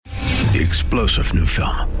the explosive new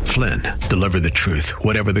film, Flynn, deliver the truth,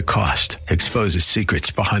 whatever the cost, exposes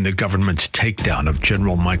secrets behind the government's takedown of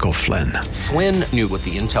General Michael Flynn. Flynn knew what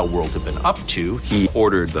the intel world had been up to. He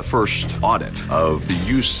ordered the first audit of the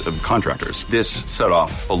use of contractors. This set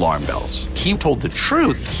off alarm bells. He told the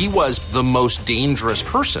truth. He was the most dangerous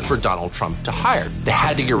person for Donald Trump to hire. They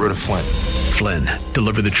had to get rid of Flynn. Flynn,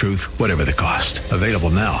 deliver the truth, whatever the cost. Available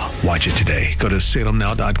now. Watch it today. Go to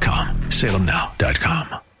salemnow.com.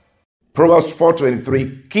 salemnow.com. Proverbs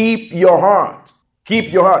 4:23, keep your heart,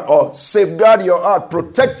 or safeguard your heart,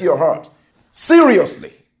 protect your heart,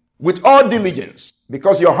 seriously, with all diligence,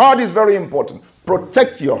 because your heart is very important.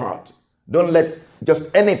 Protect your heart. Don't let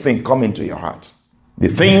just anything come into your heart. The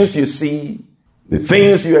things you see, the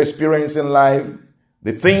things you experience in life,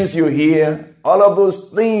 the things you hear, all of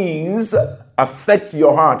those things affect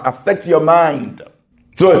your heart, affect your mind.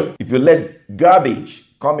 So if you let garbage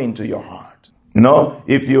come into your heart,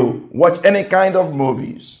 if you watch any kind of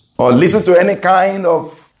movies or listen to any kind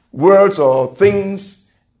of words or things,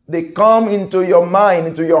 they come into your mind,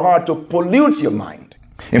 into your heart to pollute your mind.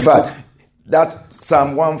 In fact, that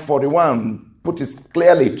Psalm 141 puts it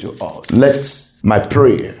clearly to us. Let my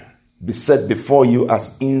prayer be set before you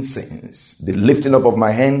as incense, the lifting up of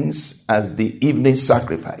my hands as the evening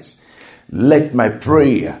sacrifice. Let my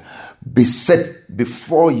prayer be set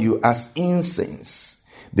before you as incense,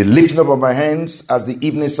 the lifting up of my hands as the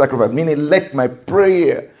evening sacrifice, meaning let my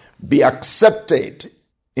prayer be accepted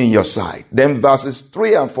in your sight. Then verses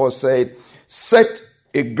 3 and 4 said, set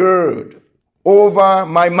a gird over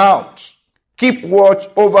my mouth, keep watch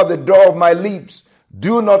over the door of my lips.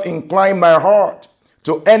 Do not incline my heart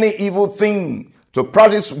to any evil thing, to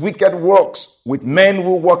practice wicked works with men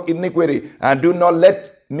who work iniquity, and do not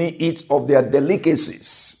let me eat of their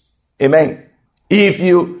delicacies. Amen.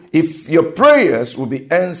 If your prayers will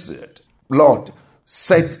be answered, Lord,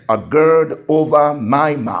 set a gird over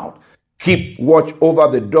my mouth. Keep watch over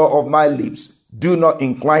the door of my lips. Do not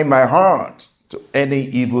incline my heart to any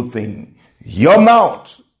evil thing. Your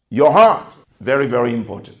mouth, your heart, very, very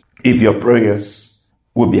important. If your prayers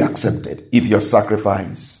will be accepted, if your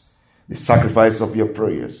sacrifice, the sacrifice of your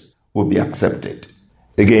prayers will be accepted.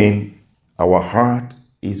 Again, our heart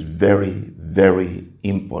is very, very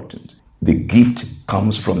important. The gift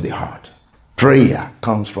comes from the heart. Prayer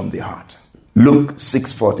comes from the heart. Luke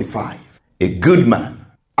 6:45. A good man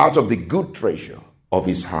out of the good treasure of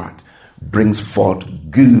his heart brings forth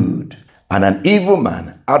good, and an evil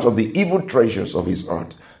man out of the evil treasures of his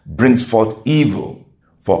heart brings forth evil.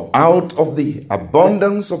 For out of the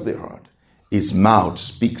abundance of the heart his mouth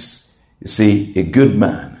speaks. You see, a good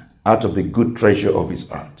man out of the good treasure of his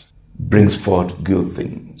heart brings forth good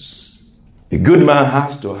things. A good man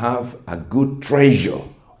has to have a good treasure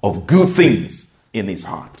of good things in his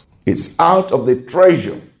heart. It's out of the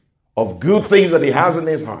treasure of good things that he has in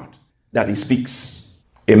his heart that he speaks.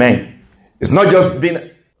 Amen. It's not just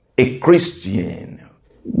being a Christian.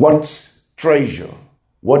 What treasure?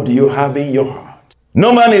 What do you have in your heart?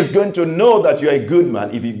 No man is going to know that you're a good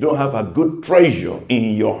man if you don't have a good treasure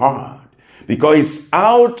in your heart. Because it's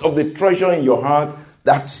out of the treasure in your heart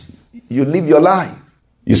that you live your life.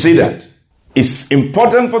 You see that? It's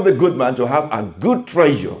important for the good man to have a good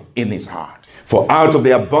treasure in his heart. For out of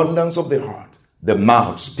the abundance of the heart, the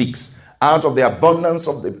mouth speaks. Out of the abundance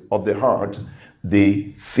of the heart,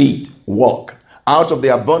 the feet walk. Out of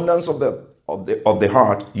the abundance of the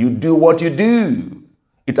heart, you do what you do.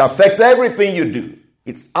 It affects everything you do.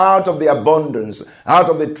 It's out of the abundance, out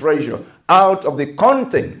of the treasure, out of the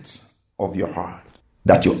content of your heart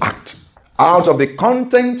that you act. Out of the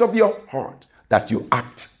content of your heart that you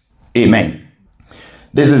act. Amen.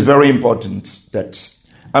 This is very important that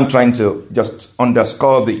I'm trying to just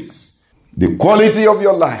underscore this. The quality of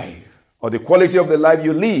your life, or the quality of the life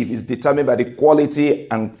you live, is determined by the quality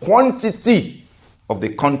and quantity of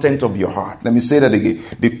the content of your heart. Let me say that again.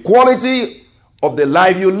 The quality of the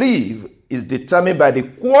life you live is determined by the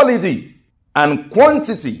quality and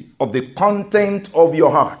quantity of the content of your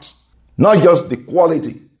heart. Not just the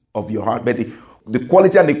quality of your heart, but the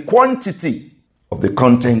quality and the quantity of the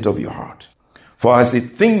content of your heart. For as he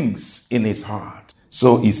thinks in his heart,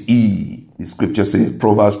 so is he. The scripture says,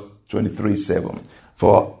 Proverbs 23:7.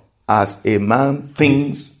 For as a man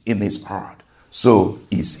thinks in his heart, so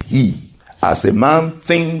is he. As a man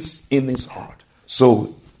thinks in his heart,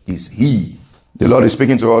 so is he. The Lord is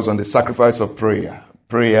speaking to us on the sacrifice of prayer.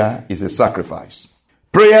 Prayer is a sacrifice.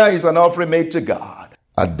 Prayer is an offering made to God,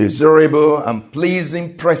 a desirable and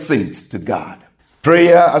pleasing present to God.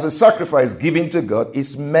 Prayer as a sacrifice given to God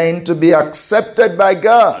is meant to be accepted by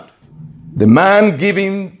God. The man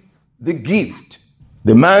giving the gift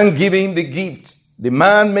the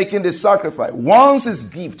man making the sacrifice, wants his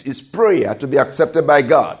gift, his prayer to be accepted by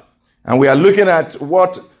God. And we are looking at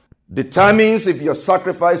what determines if your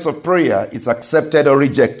sacrifice of prayer is accepted or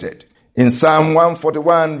rejected. In Psalm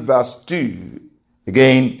 141 verse 2,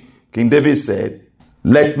 again, King David said,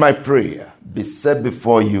 "Let my prayer be set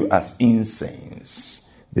before you as incense,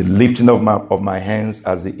 the lifting of my hands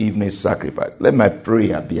as the evening sacrifice." Let my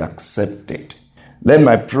prayer be accepted. Let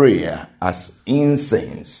my prayer as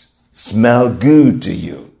incense smell good to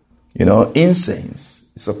you. You know, incense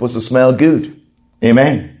is supposed to smell good.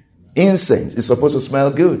 Amen. Incense is supposed to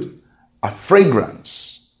smell good. A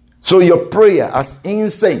fragrance. So your prayer as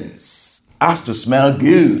incense has to smell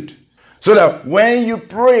good. So that when you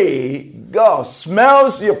pray, God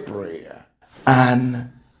smells your prayer and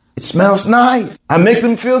it smells nice and makes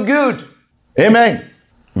him feel good. Amen.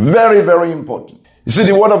 Very, very important. You see,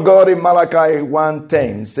 the word of God in Malachi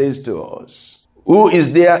 1:10 says to us, "Who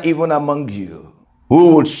is there even among you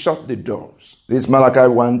who will shut the doors?" This is Malachi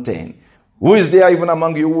 1:10. "Who is there even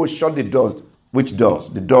among you who will shut the doors?" Which doors?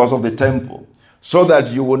 The doors of the temple. "So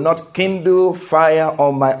that you will not kindle fire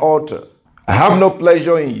on my altar. I have no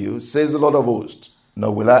pleasure in you, says the Lord of hosts,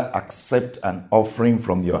 nor will I accept an offering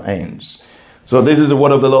from your hands." So this is the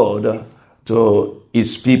word of the Lord to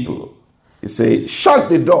his people. He says, shut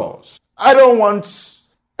the doors. I don't want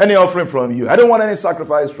any offering from you. I don't want any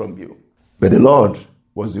sacrifice from you. But the Lord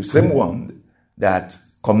was the same one that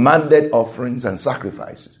commanded offerings and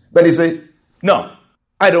sacrifices. But he said, "No,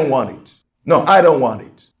 I don't want it. No, I don't want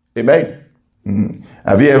it." Amen. Mm-hmm.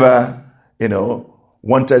 Have you ever,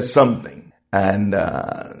 wanted something and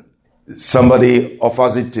somebody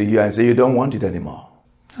offers it to you and say you don't want it anymore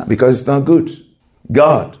because it's not good?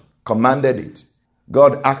 God commanded it.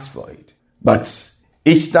 God asked for it. But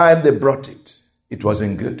each time they brought it, it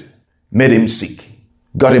wasn't good. Made him sick.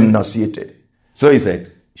 Got him nauseated. So he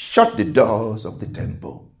said, shut the doors of the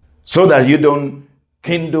temple so that you don't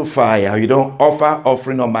kindle fire, you don't offer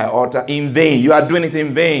offering on my altar in vain. You are doing it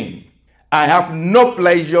in vain. I have no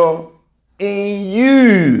pleasure in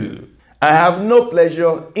you. I have no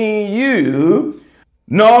pleasure in you,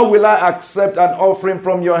 nor will I accept an offering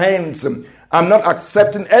from your hands. I'm not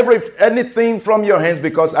accepting anything from your hands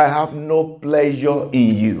because I have no pleasure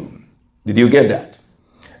in you. Did you get that?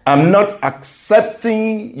 I'm not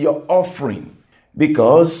accepting your offering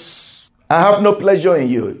because I have no pleasure in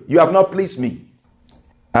you. You have not pleased me.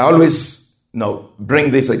 I always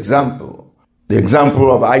bring this example, the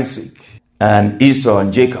example of Isaac and Esau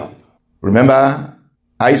and Jacob. Remember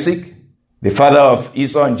Isaac, the father of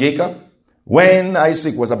Esau and Jacob? When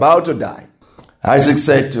Isaac was about to die, Isaac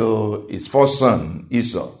said to his first son,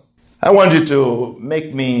 Esau, "I want you to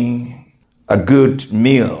make me a good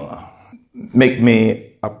meal. Make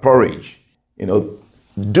me a porridge.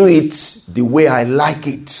 Do it the way I like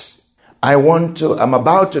it. I'm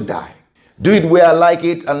about to die. Do it where I like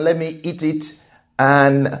it and let me eat it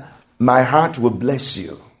and my heart will bless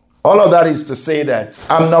you." All of that is to say that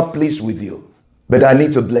I'm not pleased with you, but I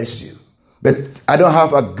need to bless you. But I don't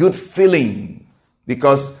have a good feeling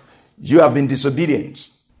because you have been disobedient.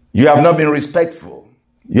 You have not been respectful.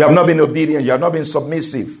 You have not been obedient. You have not been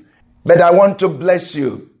submissive. But I want to bless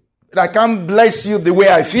you. But I can't bless you the way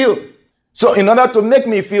I feel. So in order to make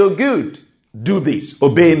me feel good, do this.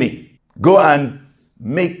 Obey me. Go and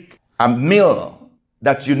make a meal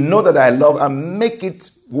that you know that I love and make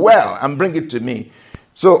it well and bring it to me.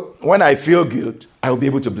 So when I feel good, I will be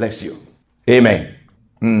able to bless you. Amen.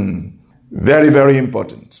 Very, very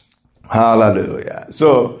important. Hallelujah.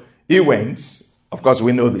 So he went. Of course,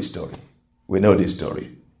 we know this story. We know this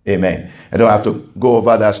story. Amen. I don't have to go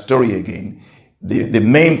over that story again. The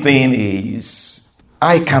main thing is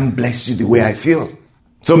I can bless you the way I feel.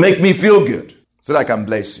 So make me feel good so that I can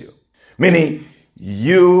bless you. Meaning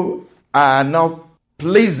you are not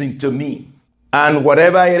pleasing to me. And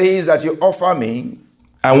whatever it is that you offer me,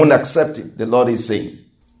 I won't accept it. The Lord is saying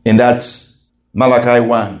in that Malachi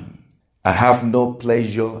 1, "I have no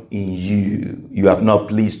pleasure in you. You have not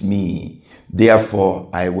pleased me. Therefore,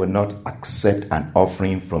 I will not accept an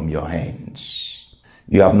offering from your hands.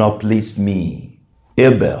 You have not pleased me."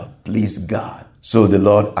 Abel pleased God. So the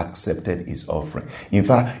Lord accepted his offering. In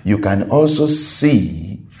fact, you can also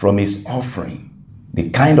see from his offering, the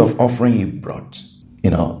kind of offering he brought,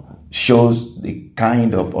 shows the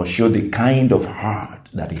kind of heart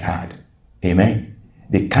that he had. Amen.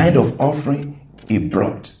 The kind of offering he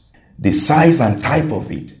brought, the size and type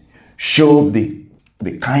of it, showed the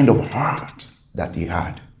kind of heart that he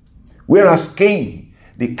had. Whereas Cain,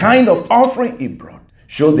 the kind of offering he brought,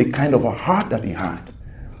 showed the kind of a heart that he had.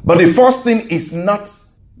 But the first thing is not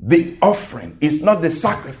the offering, it's not the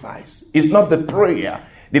sacrifice, it's not the prayer.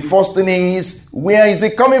 The first thing is, where is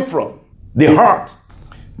it coming from? The heart.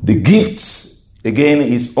 The gifts, again,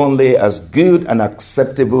 is only as good and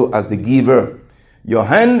acceptable as the giver. Your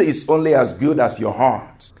hand is only as good as your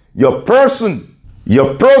heart. Your person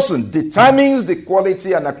determines the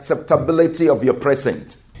quality and acceptability of your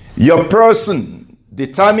present. Your person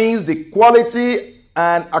determines the quality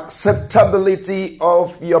and acceptability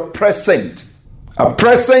of your present. A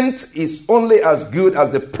present is only as good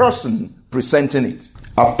as the person presenting it.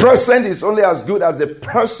 A present is only as good as the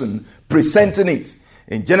person presenting it.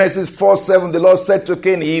 In Genesis 4:7, the Lord said to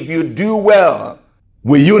Cain, if you do well,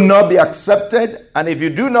 will you not be accepted? And if you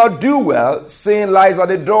do not do well, sin lies at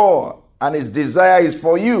the door, and its desire is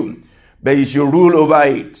for you, but you should rule over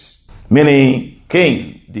it. Meaning,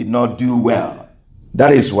 Cain did not do well.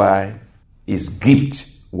 That is why his gift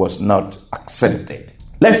was not accepted.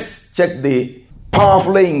 Let's check the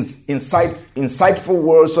powerfully insightful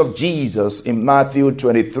words of Jesus in Matthew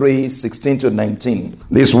 23:16-19.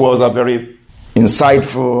 These words are very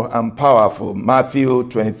insightful and powerful. Matthew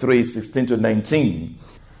 23:16-19.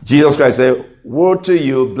 Jesus Christ said, woe to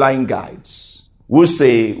you, blind guides, who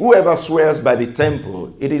say, whoever swears by the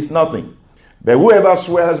temple, it is nothing. But whoever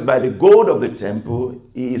swears by the gold of the temple,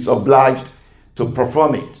 he is obliged to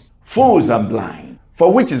perform it. Fools and blind,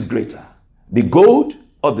 for which is greater? The gold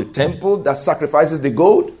of the temple that sacrifices the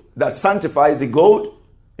gold, that sanctifies the gold?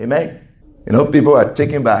 Amen. You know, people are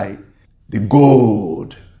taken by the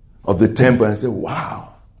gold of the temple and say,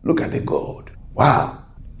 wow, look at the gold. Wow.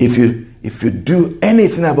 If you do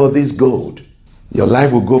anything about this gold, your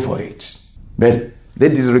life will go for it. But they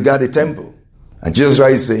disregard the temple. And Jesus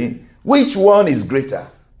Christ is saying, which one is greater?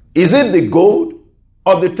 Is it the gold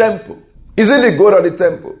or the temple? Is it the gold or the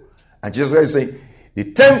temple? And Jesus Christ is saying,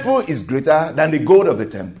 the temple is greater than the gold of the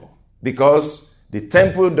temple. Because the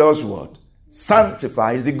temple does what?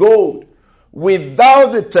 Sanctifies the gold.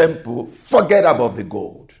 Without the temple, forget about the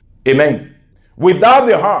gold. Amen. Without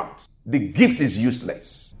the heart, the gift is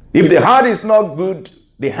useless. If the heart is not good,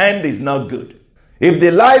 the hand is not good. If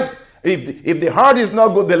the heart is not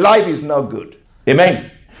good, the life is not good.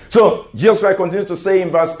 Amen. So Jesus Christ continues to say in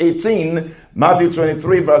verse 18, Matthew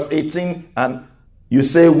 23, verse 18, and you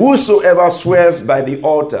say, whosoever swears by the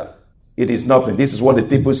altar, it is nothing. This is what the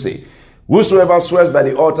people say. Whosoever swears by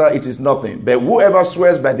the altar, it is nothing. But whoever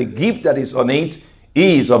swears by the gift that is on it,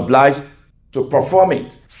 he is obliged to perform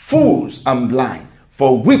it. Fools and blind,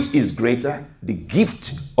 for which is greater, the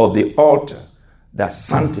gift of the altar that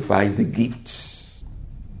sanctifies the gift?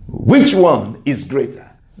 Which one is greater?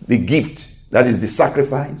 The gift, that is the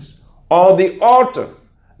sacrifice, or the altar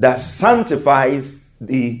that sanctifies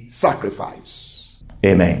the sacrifice?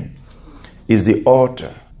 Amen. Is the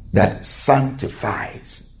altar that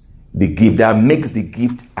sanctifies the gift, that makes the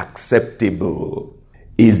gift acceptable.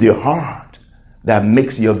 Is the heart that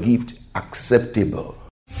makes your gift acceptable.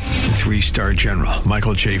 3-star General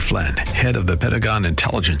Michael J. Flynn, head of the Pentagon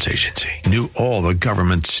Intelligence Agency, knew all the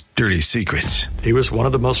government's dirty secrets. He was one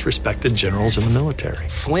of the most respected generals in the military.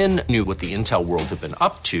 Flynn knew what the intel world had been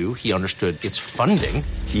up to. He understood its funding.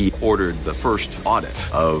 He ordered the first audit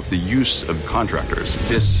of the use of contractors.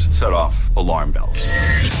 This set off alarm bells.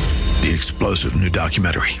 The explosive new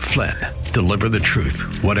documentary, Flynn, Deliver the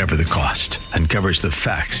Truth, Whatever the Cost, uncovers the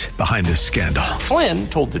facts behind this scandal. Flynn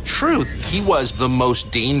told the truth. He was the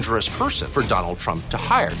most dangerous person for Donald Trump to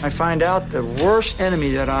hire. I find out the worst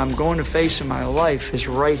enemy that I'm going to face in my life is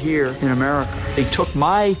right here in America. They took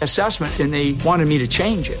my assessment and they wanted me to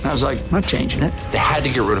change it. And I was like, I'm not changing it. They had to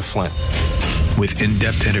get rid of Flynn. With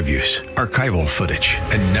in-depth interviews, archival footage,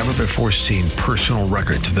 and never-before-seen personal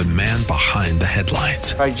records of the man behind the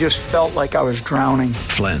headlines. I just felt like I was drowning.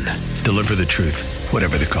 Flynn, Deliver the Truth,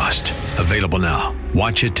 Whatever the Cost. Available now.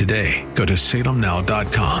 Watch it today. Go to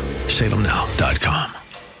salemnow.com. salemnow.com.